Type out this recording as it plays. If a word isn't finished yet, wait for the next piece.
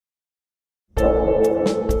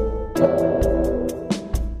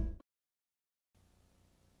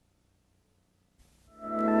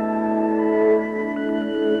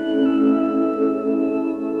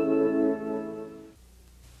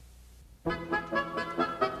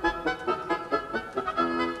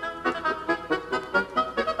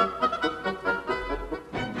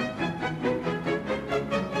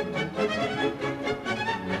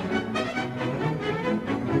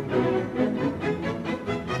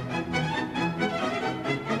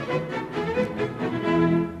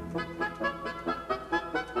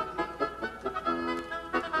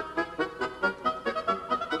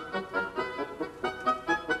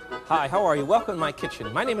Hi, how are you? Welcome to my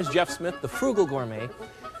kitchen. My name is Jeff Smith, the Frugal Gourmet,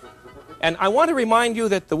 and I want to remind you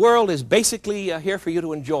that the world is basically here for you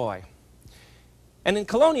to enjoy. And in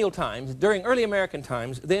colonial times, during early American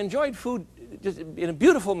times, they enjoyed food just in a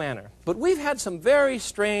beautiful manner. But we've had some very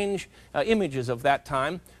strange images of that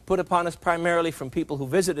time put upon us primarily from people who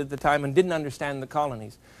visited the time and didn't understand the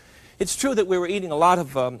colonies. It's true that we were eating a lot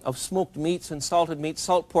of smoked meats and salted meats,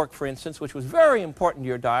 salt pork, for instance, which was very important to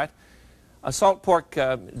your diet. A salt pork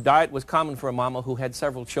diet was common for a mama who had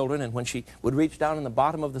several children, and when she would reach down in the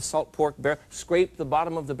bottom of the salt pork barrel, scrape the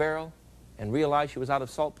bottom of the barrel, and realize she was out of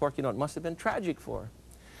salt pork, you know, it must have been tragic for her.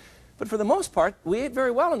 But for the most part, we ate very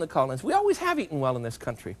well in the colonies. We always have eaten well in this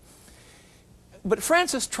country. But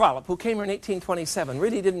Frances Trollope, who came here in 1827,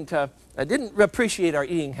 really didn't appreciate our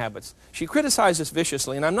eating habits. She criticized us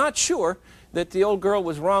viciously, and I'm not sure that the old girl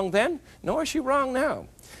was wrong then, nor is she wrong now.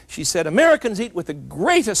 She said, Americans eat with the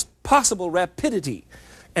greatest possible rapidity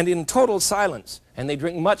and in total silence, and they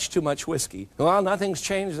drink much too much whiskey. Well, nothing's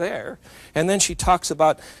changed there. And then she talks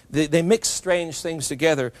about they mix strange things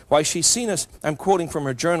together. Why, she's seen us, I'm quoting from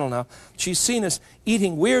her journal now, she's seen us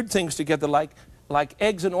eating weird things together like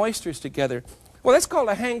eggs and oysters together. Well, that's called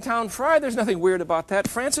a hangtown fry. There's nothing weird about that.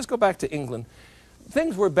 Francis, go back to England.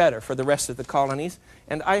 Things were better for the rest of the colonies,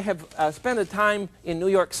 and I have spent a time in New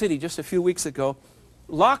York City just a few weeks ago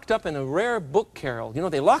locked up in a rare book carrel. You know,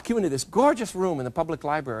 they lock you into this gorgeous room in the public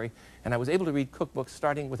library, and I was able to read cookbooks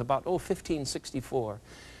starting with about, 1564.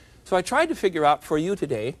 So I tried to figure out for you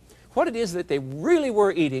today what it is that they really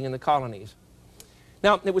were eating in the colonies.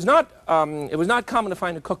 Now, it was not common to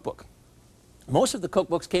find a cookbook. Most of the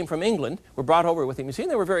cookbooks came from England, were brought over with him. You see,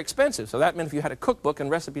 and they were very expensive, so that meant if you had a cookbook and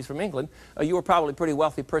recipes from England, you were probably a pretty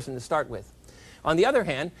wealthy person to start with. On the other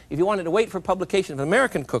hand, if you wanted to wait for publication of an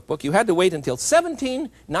American cookbook, you had to wait until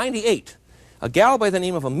 1798. A gal by the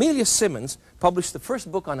name of Amelia Simmons published the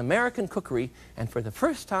first book on American cookery, and for the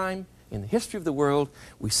first time in the history of the world,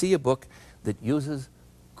 we see a book that uses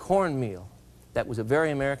cornmeal. That was a very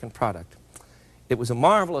American product. It was a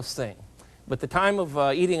marvelous thing. But the time of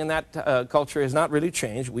eating in that culture has not really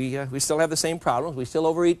changed. We still have the same problems. We still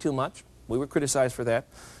overeat too much. We were criticized for that.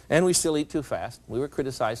 And we still eat too fast. We were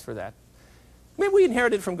criticized for that. Maybe we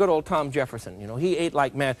inherited from good old Tom Jefferson. You know, he ate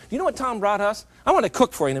like mad. Do you know what Tom brought us? I want to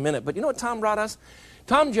cook for you in a minute, but you know what Tom brought us?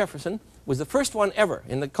 Tom Jefferson was the first one ever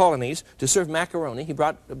in the colonies to serve macaroni. He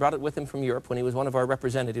brought it with him from Europe when he was one of our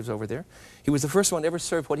representatives over there. He was the first one to ever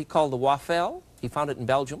serve what he called the waffle. He found it in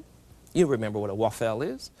Belgium. You remember what a waffle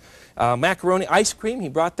is. Macaroni, ice cream, he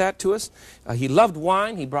brought that to us. He loved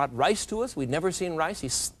wine. He brought rice to us. We'd never seen rice.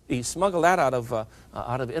 He smuggled that out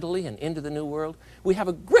of Italy and into the New World. We have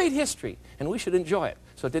a great history, and we should enjoy it.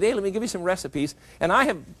 So today, let me give you some recipes. And I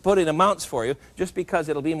have put in amounts for you just because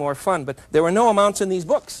it'll be more fun. But there were no amounts in these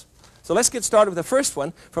books. So let's get started with the first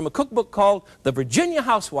one from a cookbook called The Virginia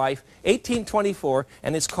Housewife, 1824.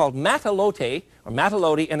 And it's called matalote, or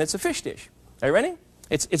matalote, and it's a fish dish. Are you ready?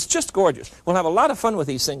 It's just gorgeous. We'll have a lot of fun with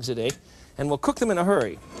these things today, and we'll cook them in a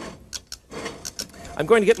hurry. I'm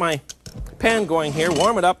going to get my pan going here,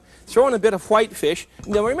 warm it up, throw in a bit of white fish.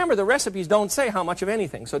 Now remember, the recipes don't say how much of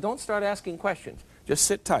anything, so don't start asking questions. Just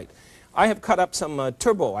sit tight. I have cut up some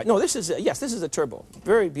turbot. No, this is a turbot.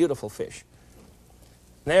 Very beautiful fish.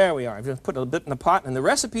 There we are. I've just put a bit in the pot, and the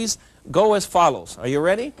recipes go as follows. Are you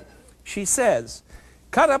ready? She says,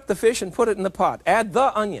 cut up the fish and put it in the pot. Add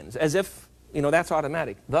the onions, as if, you know, that's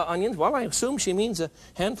automatic. The onions, well, I assume she means a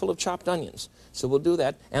handful of chopped onions. So we'll do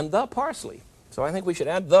that. And the parsley. So I think we should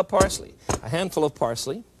add the parsley. A handful of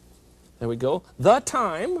parsley. There we go. The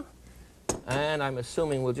thyme. And I'm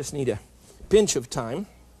assuming we'll just need a pinch of thyme.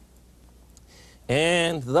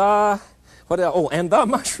 And the, what else? Oh, and the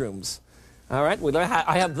mushrooms. All right,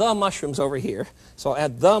 I have the mushrooms over here. So I'll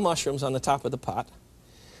add the mushrooms on the top of the pot.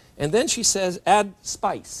 And then she says, add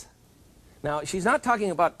spice. Now, she's not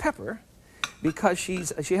talking about pepper, because she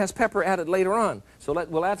has pepper added later on. So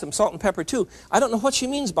we'll add some salt and pepper too. I don't know what she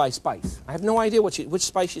means by spice. I have no idea which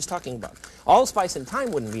spice she's talking about. Allspice and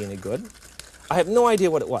thyme wouldn't be any good. I have no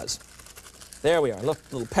idea what it was. There we are.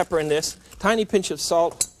 Little pepper in this. Tiny pinch of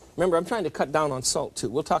salt. Remember, I'm trying to cut down on salt, too.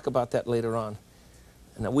 We'll talk about that later on.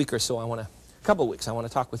 In a week or so, a couple weeks, I want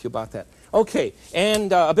to talk with you about that. Okay,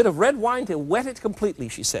 and a bit of red wine to wet it completely,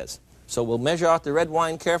 she says. So we'll measure out the red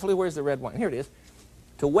wine carefully. Where's the red wine? Here it is.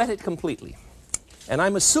 To wet it completely. And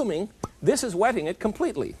I'm assuming this is wetting it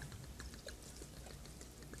completely.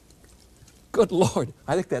 Good Lord.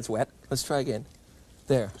 I think that's wet. Let's try again.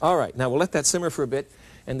 There. All right. Now we'll let that simmer for a bit,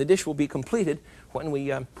 and the dish will be completed when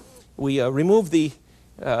we remove the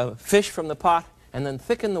fish from the pot and then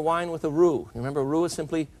thicken the wine with a roux. Remember, roux is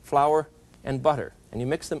simply flour and butter. And you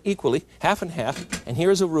mix them equally, half and half. And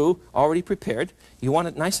here's a roux already prepared. You want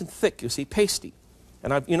it nice and thick, you see, pasty.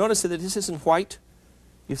 And you notice that this isn't white.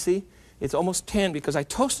 You see, it's almost tan because I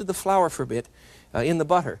toasted the flour for a bit in the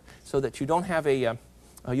butter so that you don't have a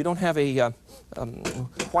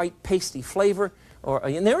white pasty flavor.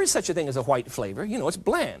 And there is such a thing as a white flavor. You know, it's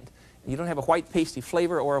bland. You don't have a white pasty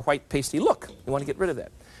flavor or a white pasty look. You want to get rid of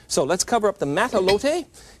that. So let's cover up the matalote,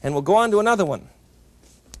 and we'll go on to another one.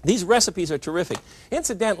 These recipes are terrific.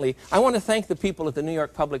 Incidentally, I want to thank the people at the New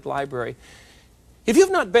York Public Library. If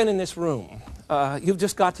you've not been in this room, you've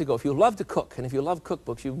just got to go. If you love to cook, and if you love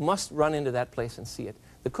cookbooks, you must run into that place and see it.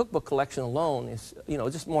 The cookbook collection alone is, you know,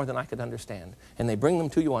 just more than I could understand. And they bring them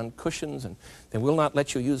to you on cushions, and they will not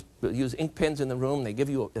let you use ink pens in the room. They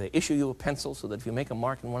issue you a pencil so that if you make a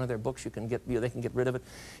mark in one of their books, they can get rid of it.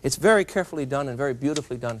 It's very carefully done and very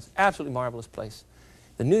beautifully done. It's an absolutely marvelous place.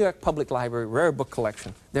 The New York Public Library Rare Book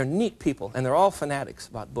Collection. They're neat people, and they're all fanatics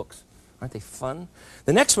about books. Aren't they fun?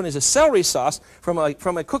 The next one is a celery sauce from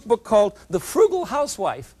a cookbook called The Frugal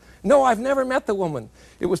Housewife. No, I've never met the woman.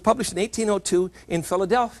 It was published in 1802 in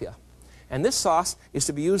Philadelphia. And this sauce is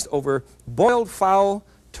to be used over boiled fowl,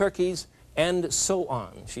 turkeys, and so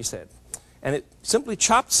on, she said. And it simply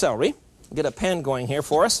chopped celery. Get a pan going here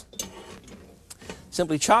for us.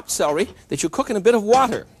 Simply chopped celery that you cook in a bit of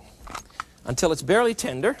water until it's barely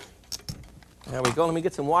tender. There we go. Let me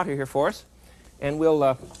get some water here for us. And we'll,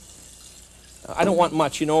 I don't want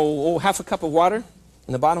much, you know, half a cup of water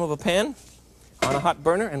in the bottom of a pan on a hot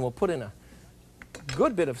burner, and we'll put in a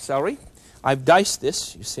good bit of celery. I've diced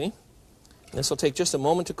this, you see. This will take just a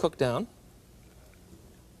moment to cook down.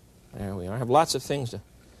 There we are. I have lots of things to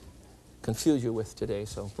confuse you with today,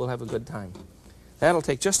 so we'll have a good time. That'll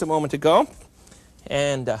take just a moment to go.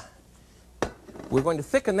 And we're going to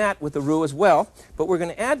thicken that with the roux as well. But we're going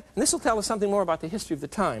to add, and this will tell us something more about the history of the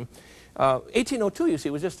time. 1802, you see,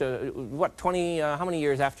 was just, how many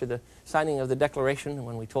years after the signing of the Declaration,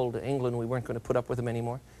 when we told England we weren't going to put up with them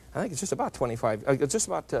anymore? I think it's just about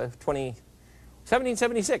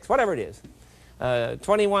 1776, whatever it is.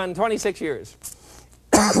 26 years.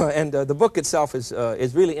 And the book itself is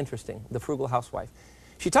really interesting, The Frugal Housewife.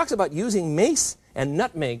 She talks about using mace and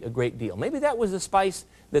nutmeg a great deal. Maybe that was the spice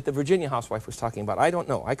that the Virginia housewife was talking about. I don't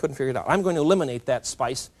know. I couldn't figure it out. I'm going to eliminate that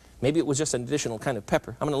spice. Maybe it was just an additional kind of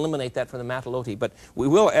pepper. I'm going to eliminate that from the matalote. But we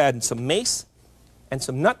will add some mace and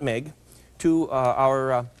some nutmeg to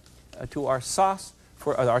our sauce,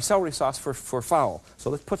 for our celery sauce for fowl.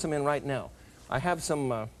 So let's put some in right now. I have some,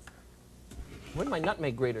 where did my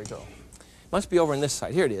nutmeg grater go? Must be over on this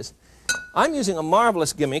side. Here it is. I'm using a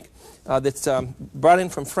marvelous gimmick that's brought in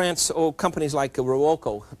from France. Oh, companies like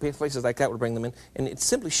Rowoco, places like that would bring them in. And it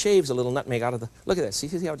simply shaves a little nutmeg out of the, look at that. See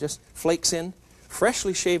how it just flakes in?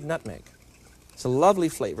 Freshly shaved nutmeg. It's a lovely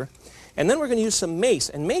flavor. And then we're going to use some mace.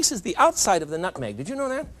 And mace is the outside of the nutmeg. Did you know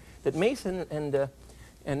that? That mace and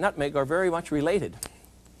nutmeg are very much related.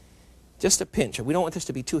 Just a pinch. We don't want this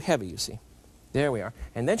to be too heavy, you see. There we are.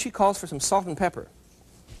 And then she calls for some salt and pepper.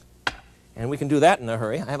 And we can do that in a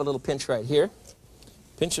hurry. I have a little pinch right here.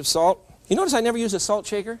 Pinch of salt. You notice I never use a salt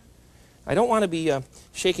shaker? I don't want to be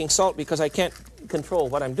shaking salt because I can't control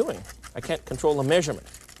what I'm doing. I can't control the measurement.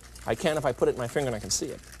 I can if I put it in my finger and I can see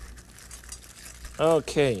it.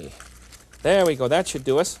 Okay. There we go. That should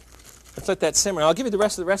do us. Let's let that simmer. I'll give you the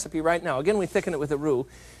rest of the recipe right now. Again, we thicken it with the roux.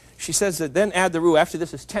 She says that then add the roux after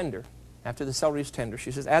this is tender. After the celery is tender,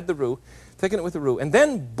 she says add the roux, thicken it with the roux, and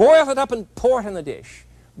then boil it up and pour it in the dish.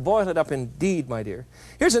 Boil it up indeed, my dear.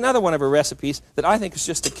 Here's another one of her recipes that I think is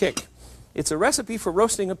just a kick. It's a recipe for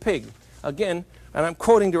roasting a pig. Again, and I'm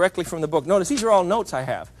quoting directly from the book. Notice these are all notes I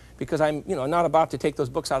have because I'm not about to take those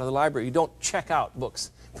books out of the library. You don't check out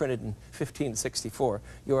books printed in 1564.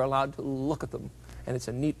 You're allowed to look at them, and it's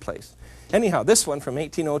a neat place. Anyhow, this one from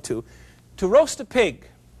 1802. To roast a pig.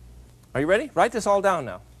 Are you ready? Write this all down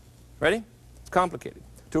now. Ready? It's complicated.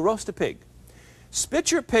 To roast a pig.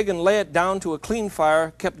 Spit your pig and lay it down to a clean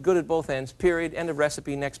fire, kept good at both ends, period, end of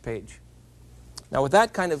recipe, next page. Now, with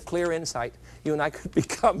that kind of clear insight, you and I could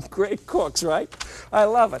become great cooks, right? I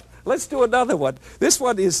love it. Let's do another one. This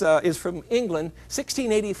one is from England,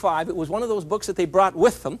 1685. It was one of those books that they brought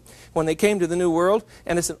with them when they came to the New World,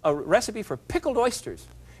 and it's a recipe for pickled oysters.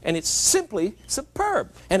 And it's simply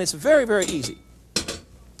superb, and it's very, very easy.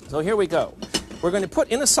 So here we go. We're going to put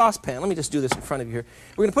in a saucepan, let me just do this in front of you here.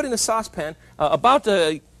 We're going to put in a saucepan about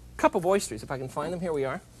a cup of oysters, if I can find them. Here we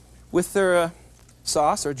are, with their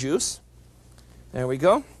sauce or juice. There we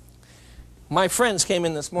go. My friends came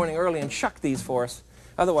in this morning early and shucked these for us.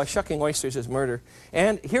 Otherwise, shucking oysters is murder.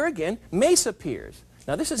 And here again, mace appears.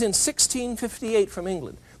 Now, this is in 1658 from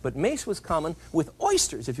England. But mace was common with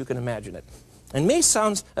oysters, if you can imagine it. And mace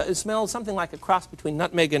smells something like a cross between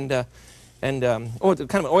nutmeg and kind of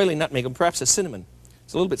an oily nutmeg, and perhaps a cinnamon.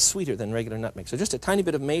 It's a little bit sweeter than regular nutmeg. So just a tiny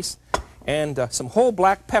bit of mace and some whole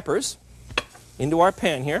black peppers into our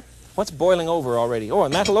pan here. What's boiling over already? Oh,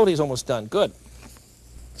 and matalote is almost done. Good.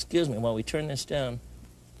 Excuse me while we turn this down.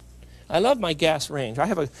 I love my gas range. I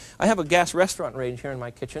have a gas restaurant range here in my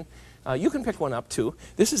kitchen. You can pick one up too.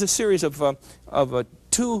 This is a series of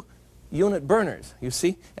 2-unit burners, you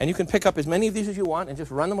see, and you can pick up as many of these as you want and just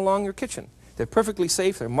run them along your kitchen. They're perfectly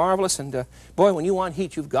safe. They're marvelous, and boy, when you want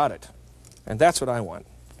heat, you've got it, and that's what I want.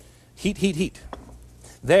 Heat, heat, heat.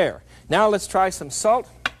 There. Now let's try some salt.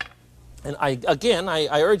 And I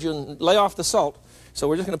urge you, lay off the salt. So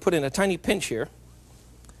we're just going to put in a tiny pinch here.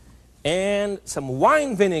 And some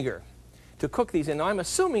wine vinegar to cook these in. Now, I'm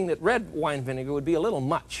assuming that red wine vinegar would be a little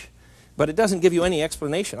much, but it doesn't give you any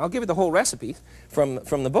explanation. I'll give you the whole recipe from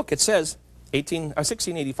the book. It says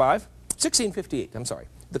 1658, I'm sorry.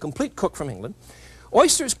 The Complete Cook from England.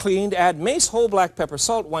 Oysters cleaned, add mace, whole black pepper,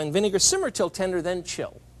 salt, wine vinegar, simmer till tender, then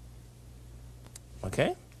chill.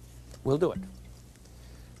 Okay? We'll do it.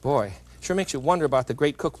 Boy, sure makes you wonder about the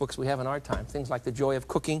great cookbooks we have in our time. Things like The Joy of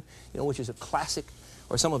Cooking, which is a classic,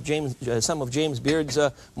 or some of James Beard's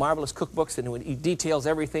marvelous cookbooks, and he details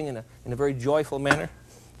everything in a very joyful manner.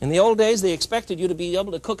 In the old days, they expected you to be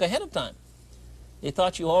able to cook ahead of time. They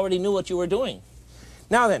thought you already knew what you were doing.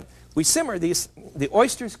 Now then, we simmer the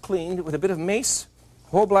oysters cleaned with a bit of mace,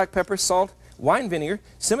 whole black pepper, salt, wine vinegar,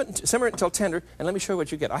 simmer it until tender, and let me show you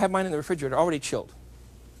what you get. I have mine in the refrigerator already chilled.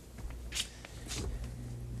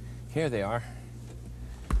 Here they are.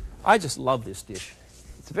 I just love this dish.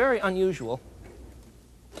 It's very unusual.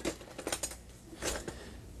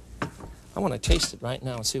 I want to taste it right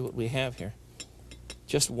now and see what we have here.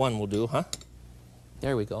 Just one will do, huh?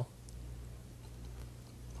 There we go.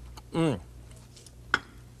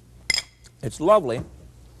 It's lovely.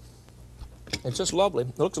 It's just lovely.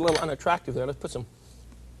 It looks a little unattractive there. Let's put some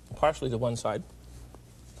parsley to one side.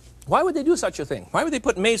 Why would they do such a thing? Why would they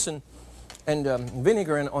put mace and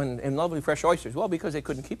vinegar in lovely fresh oysters? Well, because they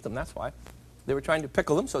couldn't keep them, that's why. They were trying to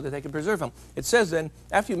pickle them so that they could preserve them. It says then,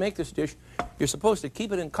 after you make this dish, you're supposed to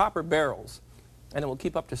keep it in copper barrels, and it will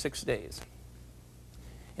keep up to 6 days.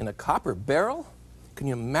 In a copper barrel? Can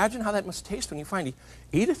you imagine how that must taste when you finally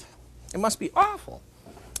eat it? It must be awful.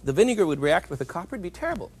 The vinegar would react with the copper. It'd be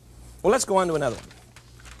terrible. Well, let's go on to another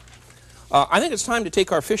one. I think it's time to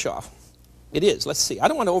take our fish off. It is. Let's see. I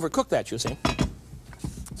don't want to overcook that, you see.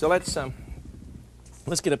 So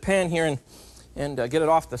let's get a pan here and get it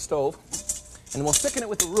off the stove. And we'll thicken it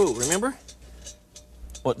with the roux, remember?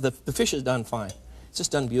 Well, the fish is done fine. It's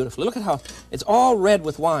just done beautifully. Look at how it's all red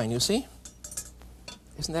with wine, you see?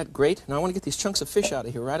 Isn't that great? Now I want to get these chunks of fish out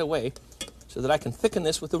of here right away so that I can thicken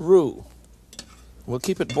this with the roux. We'll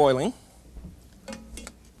keep it boiling.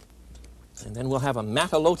 And then we'll have a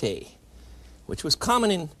matalote, which was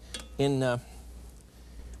common in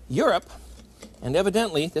Europe. And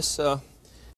evidently, this